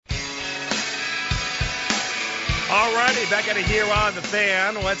All righty, back at it here on The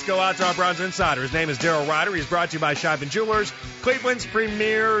Fan. Let's go out to our Browns insider. His name is Daryl Ruiter. He's brought to you by Shop & Jewelers, Cleveland's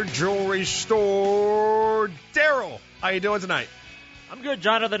premier jewelry store. Daryl, how you doing tonight? I'm good,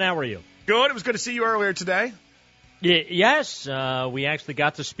 Jonathan. How are you? Good. It was good to see you earlier today. Yes, we actually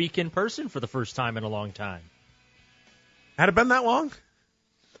got to speak in person for the first time in a long time. Had it been that long?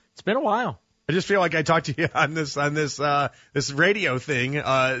 It's been a while. I just feel like I talked to you on this radio thing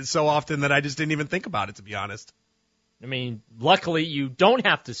so often that I just didn't even think about it, to be honest. I mean, luckily you don't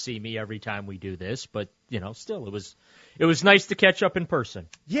have to see me every time we do this, but still, it was nice to catch up in person.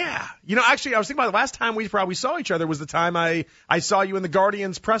 Yeah, actually, I was thinking about the last time we probably saw each other was the time I saw you in the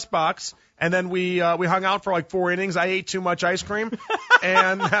Guardians press box, and then we hung out for like 4 innings. I ate too much ice cream,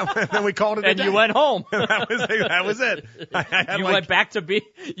 and then we called it a day. And you went home. that was it.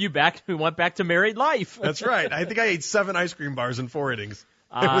 We went back to married life. That's right. I think I ate 7 ice cream bars in 4 innings.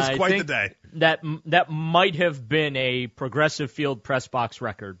 It was quite the day. That might have been a Progressive Field press box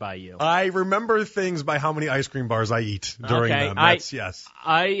record by you. I remember things by how many ice cream bars I eat during them. Yes.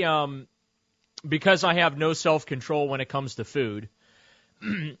 Because I have no self-control when it comes to food,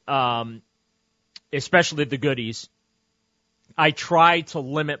 especially the goodies, I try to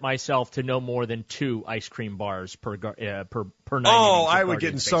limit myself to no more than 2 ice cream bars per 9 innings. Oh, I would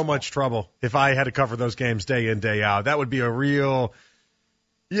get in so much trouble if I had to cover those games day in, day out. That would be a real...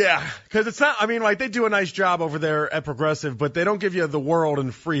 Yeah, because it's not, they do a nice job over there at Progressive, but they don't give you the world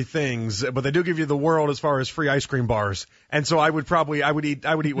and free things, but they do give you the world as far as free ice cream bars. And so I would eat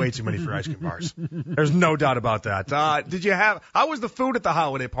way too many free ice cream bars. There's no doubt about that. How was the food at the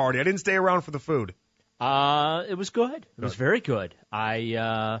holiday party? I didn't stay around for the food. It was good. It was very good.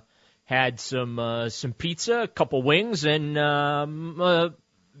 I had some pizza, a couple wings, and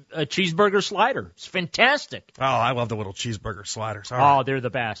a cheeseburger slider. It's fantastic. Oh, I love the little cheeseburger sliders. Oh, they're the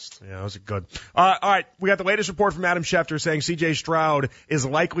best. Yeah, those are good. All right, we got the latest report from Adam Schefter saying C.J. Stroud is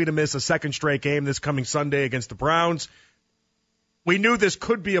likely to miss a second straight game this coming Sunday against the Browns. We knew this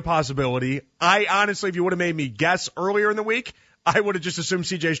could be a possibility. I honestly, if you would have made me guess earlier in the week, I would have just assumed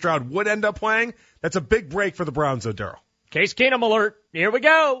C.J. Stroud would end up playing. That's a big break for the Browns, though, Daryl. Case Keenum alert. Here we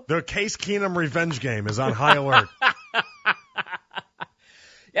go. The Case Keenum revenge game is on high alert.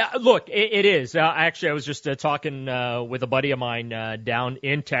 Yeah, look, it is. Actually, I was just talking with a buddy of mine down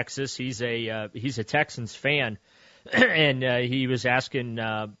in Texas. He's a Texans fan, and he was asking,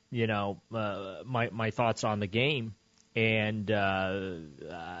 my thoughts on the game, and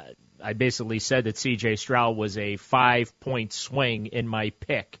I basically said that C.J. Stroud was a 5-point swing in my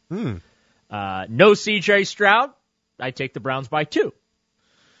pick. No C.J. Stroud, I take the Browns by 2.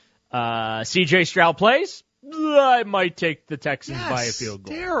 C.J. Stroud plays. I might take the Texans by a field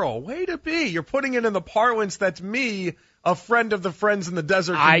goal. Daryl, way to be. You're putting it in the parlance that's me, a friend of the friends in the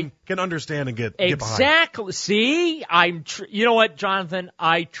desert, can understand and get behind. Exactly. See, you know what, Jonathan?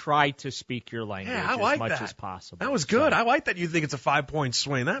 I try to speak your language as much as possible. That was good. I like that you think it's a 5-point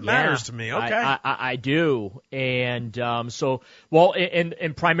swing. That matters to me. Okay. I do. And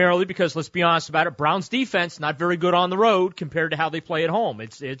and primarily because, let's be honest about it, Browns defense not very good on the road compared to how they play at home.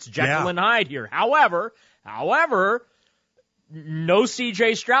 It's Jekyll and Hyde here. However, no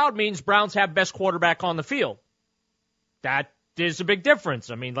C.J. Stroud means Browns have best quarterback on the field. That is a big difference.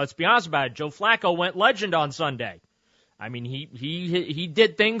 Let's be honest about it. Joe Flacco went legend on Sunday. He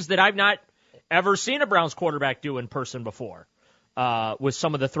did things that I've not ever seen a Browns quarterback do in person before with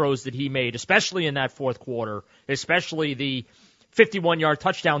some of the throws that he made, especially in that fourth quarter, especially the 51-yard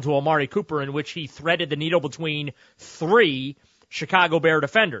touchdown to Amari Cooper in which he threaded the needle between 3 Chicago Bear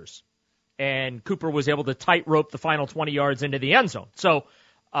defenders. And Cooper was able to tightrope the final 20 yards into the end zone. So,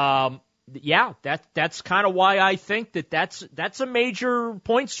 that's kind of why I think that's a major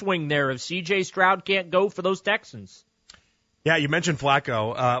point swing there if C.J. Stroud can't go for those Texans. Yeah, you mentioned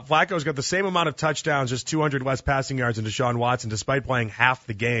Flacco. Flacco's got the same amount of touchdowns, just 200 less passing yards than Deshaun Watson, despite playing half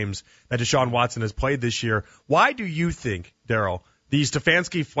the games that Deshaun Watson has played this year. Why do you think, Daryl, the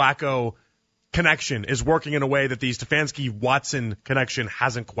Stefanski-Flacco connection is working in a way that the Stefanski-Watson connection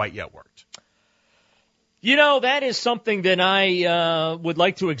hasn't quite yet worked? That is something that I would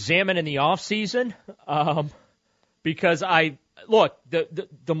like to examine in the offseason because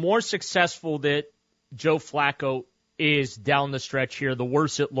the more successful that Joe Flacco is down the stretch here, the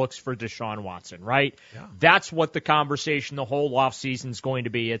worse it looks for Deshaun Watson, right? Yeah. That's what the conversation the whole offseason is going to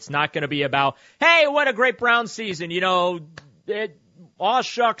be. It's not going to be about, hey, what a great Browns season. Aw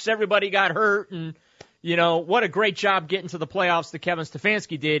shucks, everybody got hurt, and what a great job getting to the playoffs that Kevin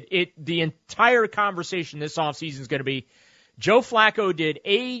Stefanski did. The entire conversation this offseason is going to be Joe Flacco did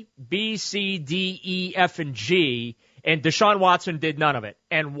A, B, C, D, E, F, and G, and Deshaun Watson did none of it.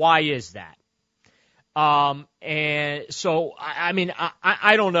 And why is that? And so, I mean,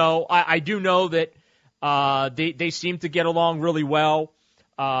 I don't know. I do know that they seem to get along really well.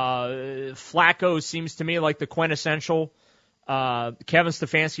 Flacco seems to me like the quintessential Kevin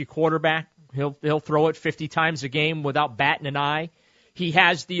Stefanski quarterback. He'll throw it 50 times a game without batting an eye. He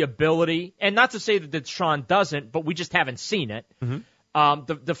has the ability, and not to say that Deshaun doesn't, but we just haven't seen it.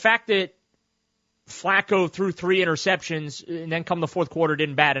 Mm-hmm. The fact that Flacco threw 3 interceptions and then come the fourth quarter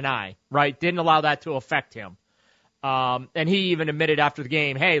didn't bat an eye, right? Didn't allow that to affect him. And he even admitted after the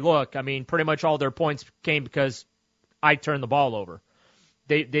game, hey, look, I mean, pretty much all their points came because I turned the ball over.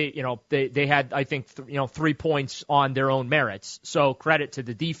 They had, I think, 3 points on their own merits. So credit to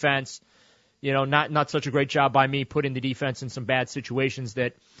the defense. Not such a great job by me putting the defense in some bad situations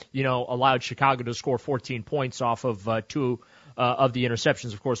that, allowed Chicago to score 14 points off of 2 of the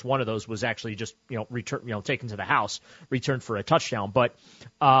interceptions. Of course, one of those was actually just, taken to the house, returned for a touchdown. But,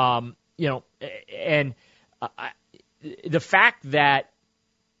 the fact that,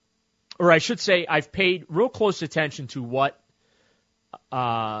 or I should say, I've paid real close attention to what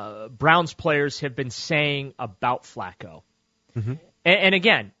Browns players have been saying about Flacco. Mm-hmm. And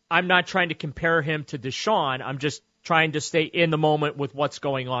again, I'm not trying to compare him to Deshaun. I'm just trying to stay in the moment with what's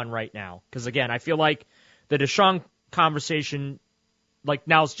going on right now. Because, again, I feel like the Deshaun conversation,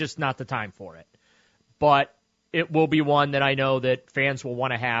 now's just not the time for it. But it will be one that I know that fans will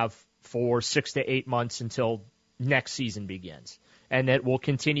want to have for 6 to 8 months until next season begins. And that will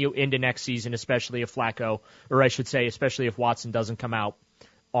continue into next season, especially if Flacco, or I should say, especially if Watson doesn't come out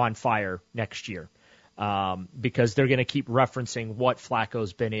on fire next year. Because they're going to keep referencing what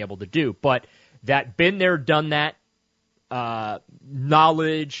Flacco's been able to do. But that been there, done that,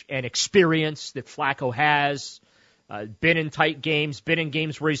 knowledge and experience that Flacco has, been in tight games, been in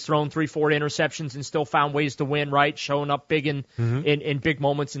games where he's thrown 3-4 interceptions and still found ways to win, right? Showing up big in big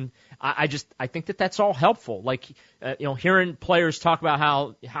moments. And I think that that's all helpful. Hearing players talk about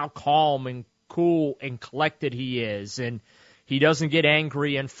how calm and cool and collected he is, and he doesn't get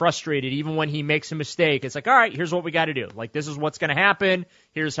angry and frustrated even when he makes a mistake. It's like, all right, here's what we got to do. This is what's going to happen.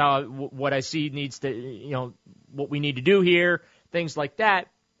 Here's what I see needs to, what we need to do here, things like that.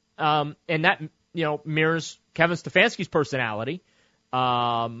 And that, mirrors Kevin Stefanski's personality.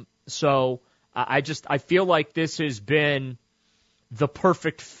 So I feel like this has been the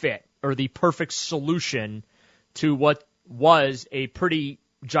perfect fit or the perfect solution to what was a pretty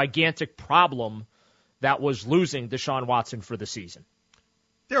gigantic problem that was losing Deshaun Watson for the season.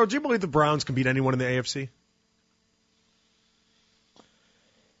 Daryl, do you believe the Browns can beat anyone in the AFC?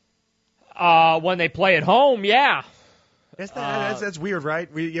 When they play at home, yeah. That's weird,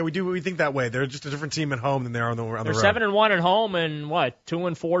 right? We think that way. They're just a different team at home than they are on the road. They're 7-1 at home and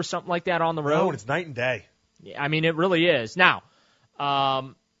 2-4, something like that on the road. No, it's night and day. Yeah, I mean, it really is. Now,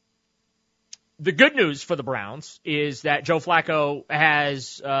 the good news for the Browns is that Joe Flacco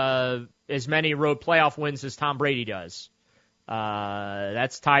has as many road playoff wins as Tom Brady does.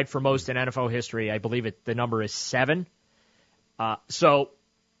 That's tied for most in NFL history. I believe the number is 7. So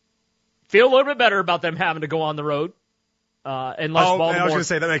feel a little bit better about them having to go on the road. Unless Baltimore. I was going to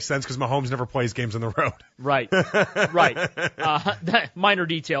say that makes sense because Mahomes never plays games on the road. Right. Minor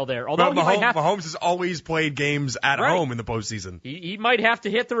detail there. Although Mahomes has always played games at home in the postseason. He might have to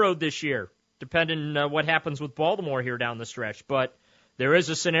hit the road this year, depending on what happens with Baltimore here down the stretch. But there is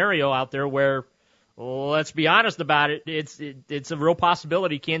a scenario out there where, let's be honest about it, it's a real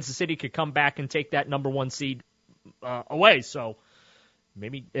possibility Kansas City could come back and take that number 1 seed away. So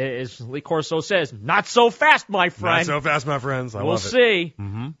maybe, as Lee Corso says, not so fast, my friend. Not so fast, my friends. We'll see.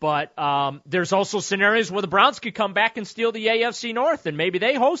 Mm-hmm. But there's also scenarios where the Browns could come back and steal the AFC North, and maybe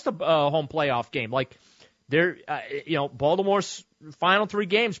they host a home playoff game. Baltimore's final 3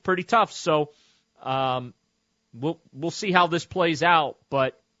 games pretty tough. So we'll see how this plays out.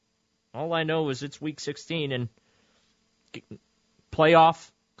 But all I know is it's Week 16, and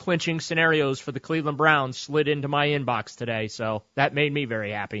playoff clinching scenarios for the Cleveland Browns slid into my inbox today, so that made me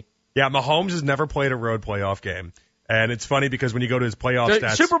very happy. Yeah, Mahomes has never played a road playoff game, and it's funny because when you go to his playoff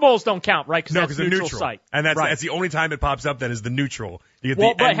stats, Super Bowls don't count, right? No, because they're neutral site, and that's the only time it pops up. Then is the neutral. You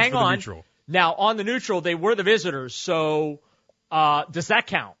get the ends hang for on. The neutral. Now on the neutral, they were the visitors, so does that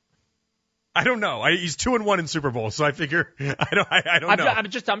count? I don't know. He's 2-1 in Super Bowls, so I figure I don't know. I'm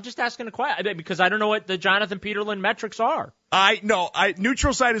just asking a question because I don't know what the Jonathan Peterlin metrics are.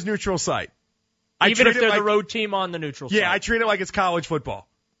 Neutral site is neutral site. Even if they're the road team on the neutral site. Yeah, I treat it like it's college football.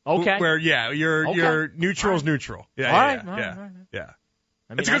 Okay. Where your neutral's neutral. Yeah. All right.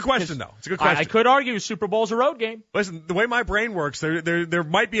 It's a good question though. It's a good question. I could argue Super Bowl's a road game. Listen, the way my brain works, there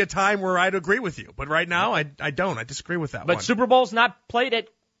might be a time where I'd agree with you, but right now I don't. I disagree with that one. But Super Bowl's not played at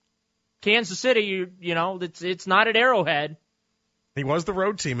Kansas City, it's not at Arrowhead. He was the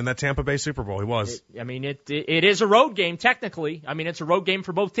road team in that Tampa Bay Super Bowl. He was. It is a road game, technically. I mean, it's a road game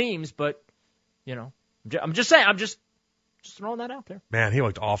for both teams, but, I'm just saying, I'm just throwing that out there. Man, he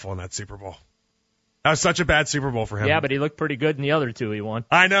looked awful in that Super Bowl. That was such a bad Super Bowl for him. Yeah, but he looked pretty good in the other two he won.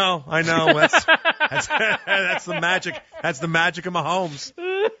 I know. That's the magic. That's the magic of Mahomes.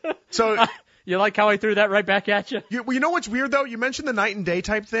 So you like how I threw that right back at you? You know what's weird though? You mentioned the night and day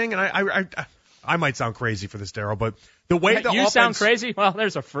type thing, and I might sound crazy for this, Daryl, but the way the you offense, sound crazy. Well,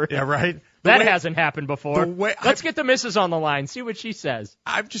 there's a first. Yeah, right. That hasn't happened before. Let's get the missus on the line. See what she says.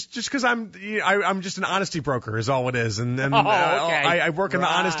 I'm just because I'm just an honesty broker is all it is, and okay. I work in the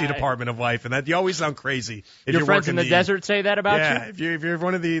honesty department of life, and that you always sound crazy. If Your friends in the desert say that about you? Yeah, if you're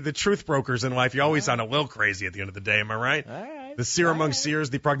one of the truth brokers in life, you always sound a little crazy at the end of the day. Am I right? All right. The seer among seers,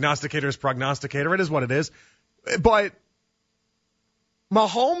 the prognosticator's prognosticator. It is what it is. But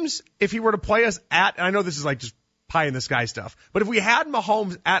Mahomes, if he were to play us and I know this is like just pie in the sky stuff, but if we had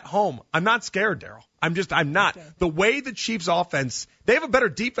Mahomes at home, I'm not scared, Daryl. I'm not. Okay. The way the Chiefs offense, they have a better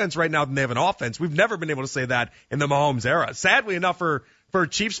defense right now than they have an offense. We've never been able to say that in the Mahomes era. Sadly enough for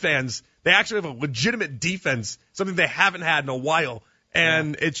Chiefs fans, they actually have a legitimate defense, something they haven't had in a while.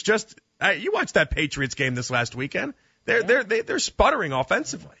 And it's just, you watched that Patriots game this last weekend. They're sputtering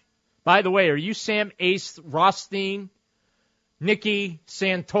offensively. By the way, are you Sam Ace Rothstein, Nicky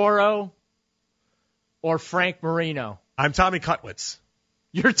Santoro, or Frank Marino? I'm Tommy Cutlitz.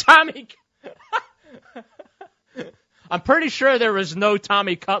 You're Tommy. I'm pretty sure there was no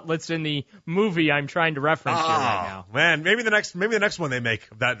Tommy Cutlitz in the movie I'm trying to reference here right now. Man, maybe the next one they make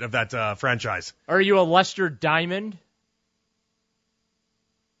of that franchise. Are you a Lester Diamond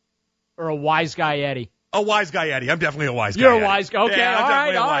or a wise guy Eddie? A wise guy Eddie. I'm definitely a wise guy. You're a wise guy. Okay, yeah, all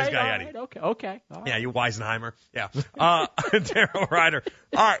right, a wise guy Eddie. Okay. All right. Yeah, you Weisenheimer. Yeah. Daryl Ruiter.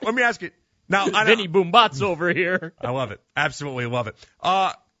 All right, let me ask you. Now, Vinny Boombots over here. I love it. Absolutely love it.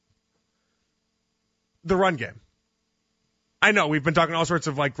 The run game. I know we've been talking all sorts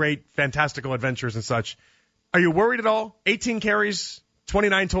of like great, fantastical adventures and such. Are you worried at all? 18 carries,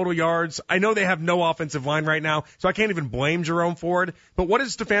 29 total yards. I know they have no offensive line right now, so I can't even blame Jerome Ford. But what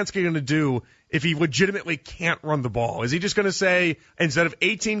is Stefanski going to do if he legitimately can't run the ball? Is he just going to say, instead of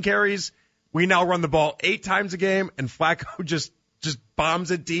 18 carries, we now run the ball 8 times a game, and Flacco just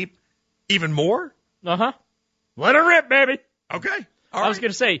bombs it deep even more? Uh-huh. Let it rip, baby. Okay. I was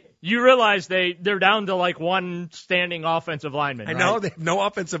going to say, you realize they're down to like one standing offensive lineman, I right? know, they have no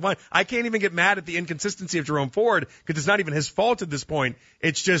offensive line. I can't even get mad at the inconsistency of Jerome Ford because it's not even his fault at this point.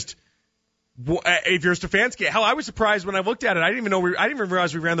 It's just, if you're Stefanski, hell, I was surprised when I looked at it. I didn't even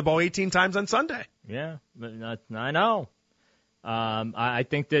realize we ran the ball 18 times on Sunday. Yeah, I know. I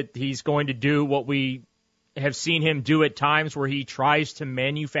think that he's going to do what we have seen him do at times where he tries to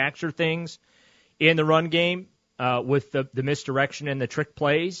manufacture things in the run game. With the misdirection and the trick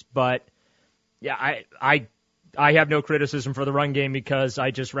plays, but yeah, I have no criticism for the run game because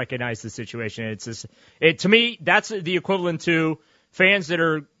I just recognize the situation. It's just, to me, that's the equivalent to fans that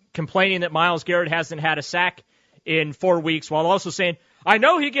are complaining that Myles Garrett hasn't had a sack in 4 weeks, while also saying, I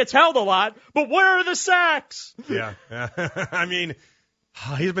know he gets held a lot, but where are the sacks? Yeah. I mean,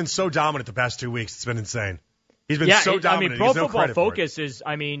 he's been so dominant the past 2 weeks. It's been insane. He's been so dominant. I mean, Pro Football Focus is,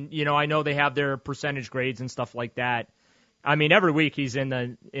 I mean, I know they have their percentage grades and stuff like that. I mean, every week he's in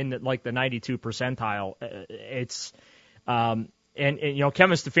the like the 92 percentile. It's, and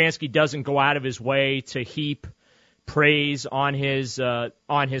Kevin Stefanski doesn't go out of his way to heap praise on his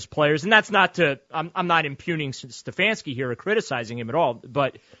players. And that's not to, I'm not impugning Stefanski here or criticizing him at all,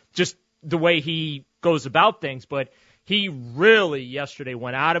 but just the way he goes about things. But he really yesterday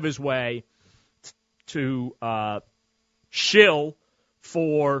went out of his way to shill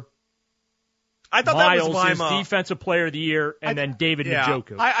for Miles' Defensive Player of the Year, and then David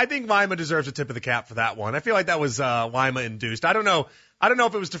Njoku. I think Lima deserves a tip of the cap for that one. I feel like that was Lima induced. I don't know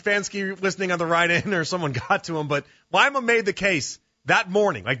if it was Stefanski listening on the right end or someone got to him, but Lima made the case that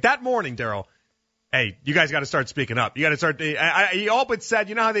morning, Daryl. Hey, you guys got to start speaking up. You got to start. He all but said,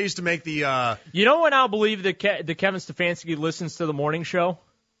 you know how they used to make the. You know when I'll believe that Kevin Stefanski listens to the morning show?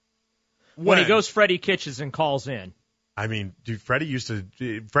 When he goes Freddie Kitchens and calls in. I mean, dude, Freddie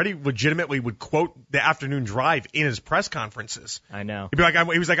legitimately would quote the afternoon drive in his press conferences. I know. He'd be like,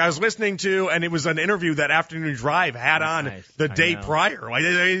 he was like, I was listening to, and it was an interview that afternoon drive had on the day prior. Like,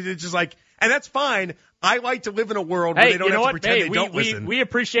 it's just like, and that's fine. I like to live in a world where they don't have to pretend they don't listen. We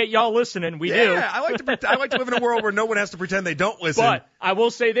appreciate y'all listening. We do. Yeah, I like to live in a world where no one has to pretend they don't listen. But I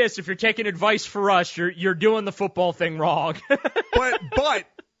will say this: if you're taking advice for us, you're doing the football thing wrong. But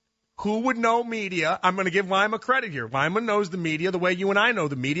who would know media? I'm going to give Lima credit here. Lima knows the media the way you and I know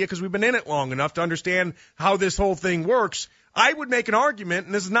the media because we've been in it long enough to understand how this whole thing works. I would make an argument,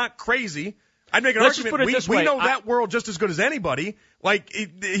 and this is not crazy. I'd make an argument. We know that world just as good as anybody.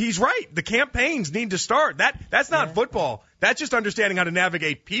 He's right. The campaigns need to start. That's not football. That's just understanding how to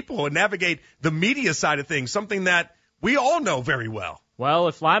navigate people and navigate the media side of things, something that we all know very well. Well,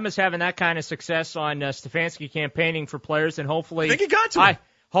 if Lima's having that kind of success on Stefanski campaigning for players, then hopefully I think he got to him.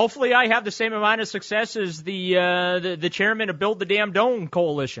 Hopefully I have the same amount of success as the chairman of Build the Damn Dome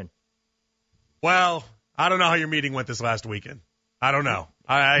Coalition. Well, I don't know how your meeting went this last weekend. I don't know.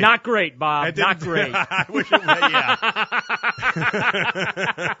 Not great, Bob. Not great. I wish it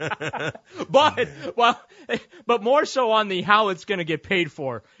yeah. But more so on the how it's going to get paid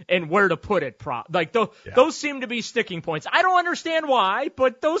for and where to put it. Those seem to be sticking points. I don't understand why,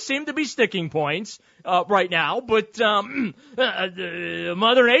 but those seem to be sticking points right now. But Mother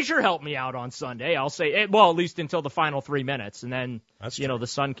Nature helped me out on Sunday. I'll say, at least until the final 3 minutes, and then the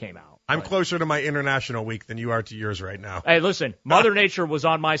sun came out. I'm closer to my international week than you are to yours right now. Hey, listen, Mother Nature was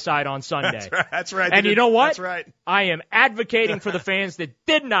on my side on Sunday. That's right. And you know what? That's right. I am advocating for the fans that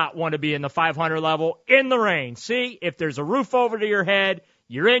did not want to be in the 500 level in the rain. See, if there's a roof over to your head,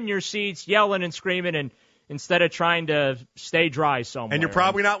 you're in your seats yelling and screaming, and instead of trying to stay dry somewhere. And you're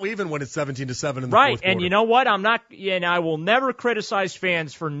probably not leaving when it's 17-7 in the fourth quarter. Right, and you know what? I will never criticize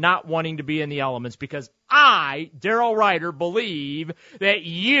fans for not wanting to be in the elements because I, Daryl Ruiter, believe that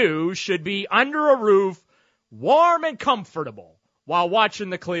you should be under a roof, warm and comfortable, while watching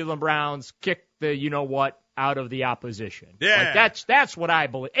the Cleveland Browns kick the you-know-what out of the opposition. Yeah. That's what I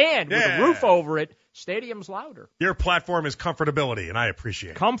believe. And with a roof over it, stadium's louder. Your platform is comfortability, and I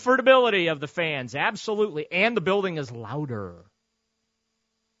appreciate it. Comfortability of the fans, absolutely. And the building is louder.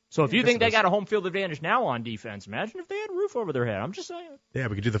 So if you think they got a home field advantage now on defense, imagine if they had a roof over their head. I'm just saying. Yeah,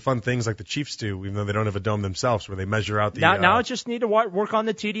 we could do the fun things like the Chiefs do, even though they don't have a dome themselves, where they measure out the... Now I just need to work on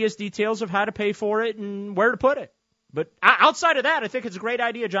the tedious details of how to pay for it and where to put it. But outside of that, I think it's a great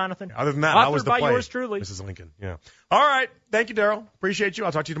idea, Jonathan. Other than that, how was the play? Yours truly, Mrs. Lincoln. Yeah. All right. Thank you, Daryl. Appreciate you.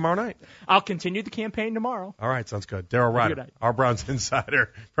 I'll talk to you tomorrow night. I'll continue the campaign tomorrow. All right. Sounds good. Daryl Ruiter, our Browns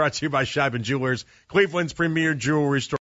insider, brought to you by Scheib & Jewelers, Cleveland's premier jewelry store.